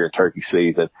between deer and turkey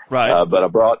season. Right. But I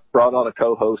brought on a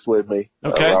co-host with me,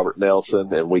 Robert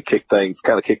Nelson, and we kicked things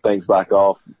back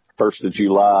off 1st of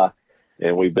July.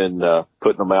 And we've been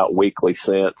putting them out weekly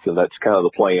since, and that's kind of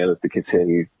the plan, is to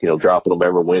continue, dropping them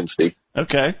every Wednesday.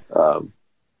 Okay. So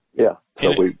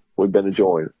we've been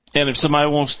enjoying it. And if somebody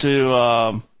wants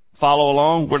to follow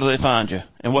along, where do they find you?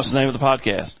 And what's the name of the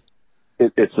podcast?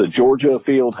 It's the Georgia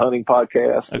Field Hunting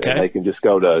Podcast. Okay. And they can just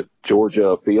go to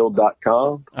georgiafield.com.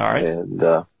 All right. And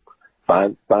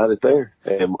find it there,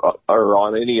 and or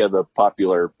on any of the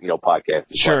popular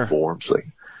podcasting platforms.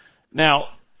 Now,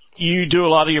 you do a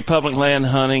lot of your public land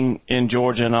hunting in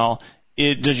Georgia and all.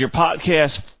 Does your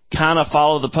podcast kind of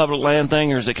follow the public land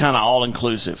thing, or is it kind of all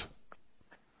inclusive?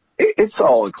 It's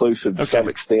all inclusive to some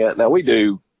extent. Now we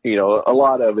do, a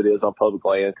lot of it is on public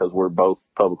land because we're both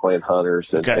public land hunters,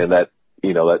 and that,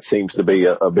 that seems to be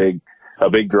a big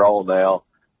draw now.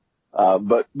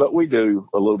 But we do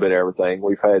a little bit of everything.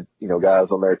 We've had,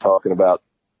 guys on there talking about,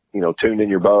 tuning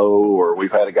your bow, or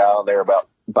we've had a guy on there about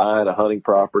buying a hunting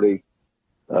property.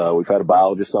 We've had a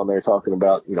biologist on there talking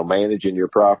about, managing your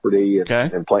property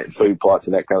and planting food plots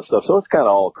and that kind of stuff. So it's kind of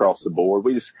all across the board.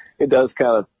 It does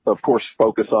kind of course,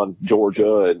 focus on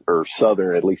Georgia or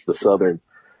southern, at least the southern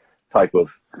type of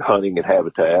hunting and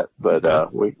habitat.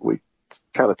 But, we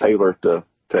kind of tailor it to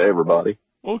everybody.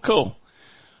 Well, cool.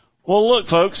 Well, look,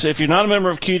 folks, if you're not a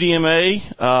member of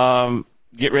QDMA,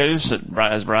 get ready.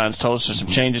 As Brian's told us, there's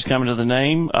some changes coming to the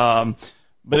name.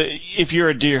 But if you're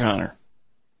a deer hunter,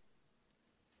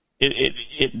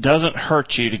 it doesn't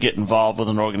hurt you to get involved with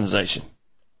an organization.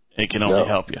 It can only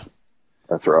help you.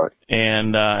 That's right.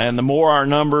 And the more our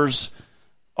numbers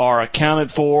are accounted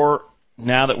for,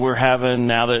 now that we're going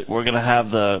to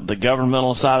have the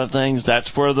governmental side of things,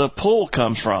 that's where the pull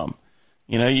comes from.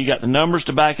 You got the numbers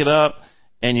to back it up,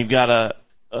 and you've got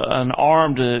an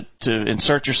arm to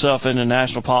insert yourself into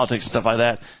national politics and stuff like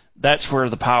that. That's where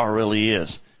the power really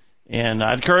is. And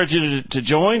I encourage you to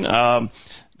join.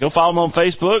 Go follow him on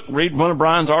Facebook. Read one of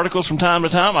Brian's articles from time to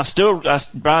time.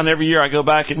 Brian, every year I go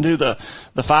back and do the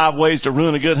 5 ways to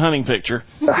ruin a good hunting picture.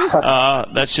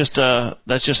 That's just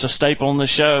a staple on the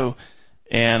show,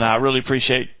 and I really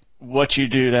appreciate what you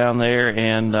do down there.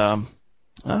 And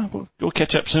we'll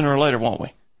catch up sooner or later, won't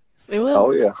we? We will.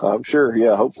 Oh yeah, I'm sure.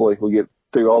 Yeah, hopefully we'll get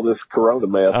through all this Corona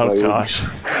mess. Oh gosh,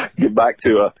 get back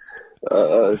to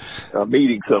a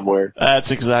meeting somewhere.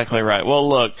 That's exactly right. Well,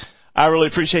 look, I really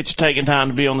appreciate you taking time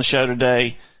to be on the show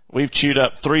today. We've chewed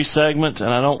up 3 segments, and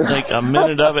I don't think a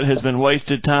minute of it has been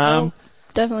wasted time. No,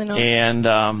 definitely not.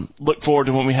 And look forward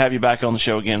to when we have you back on the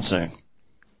show again soon.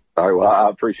 All right. Well, I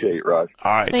appreciate it, Rod.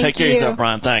 All right. Take care of yourself,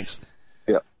 Brian. Thanks.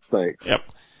 Yep. Thanks. Yep.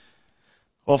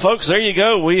 Well, folks, there you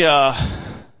go. We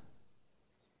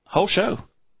whole show,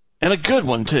 and a good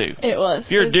one too. It was.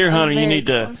 If you're a deer hunter, you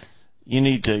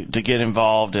need to get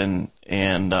involved and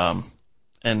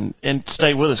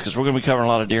stay with us, because we're going to be covering a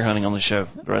lot of deer hunting on the show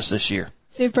the rest of this year.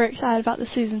 Super excited about the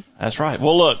season. That's right.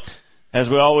 Well, look, as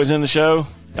we always end the show,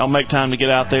 y'all make time to get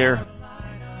out there.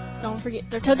 Don't forget.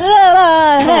 Come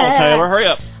on, Taylor, hurry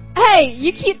up. Hey,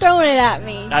 you keep throwing it at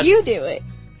me. You do it.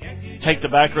 Take the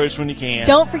back roads when you can.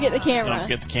 Don't forget the camera. Don't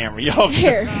forget the camera. Y'all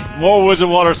here. More Woods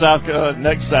and Water South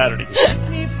next Saturday.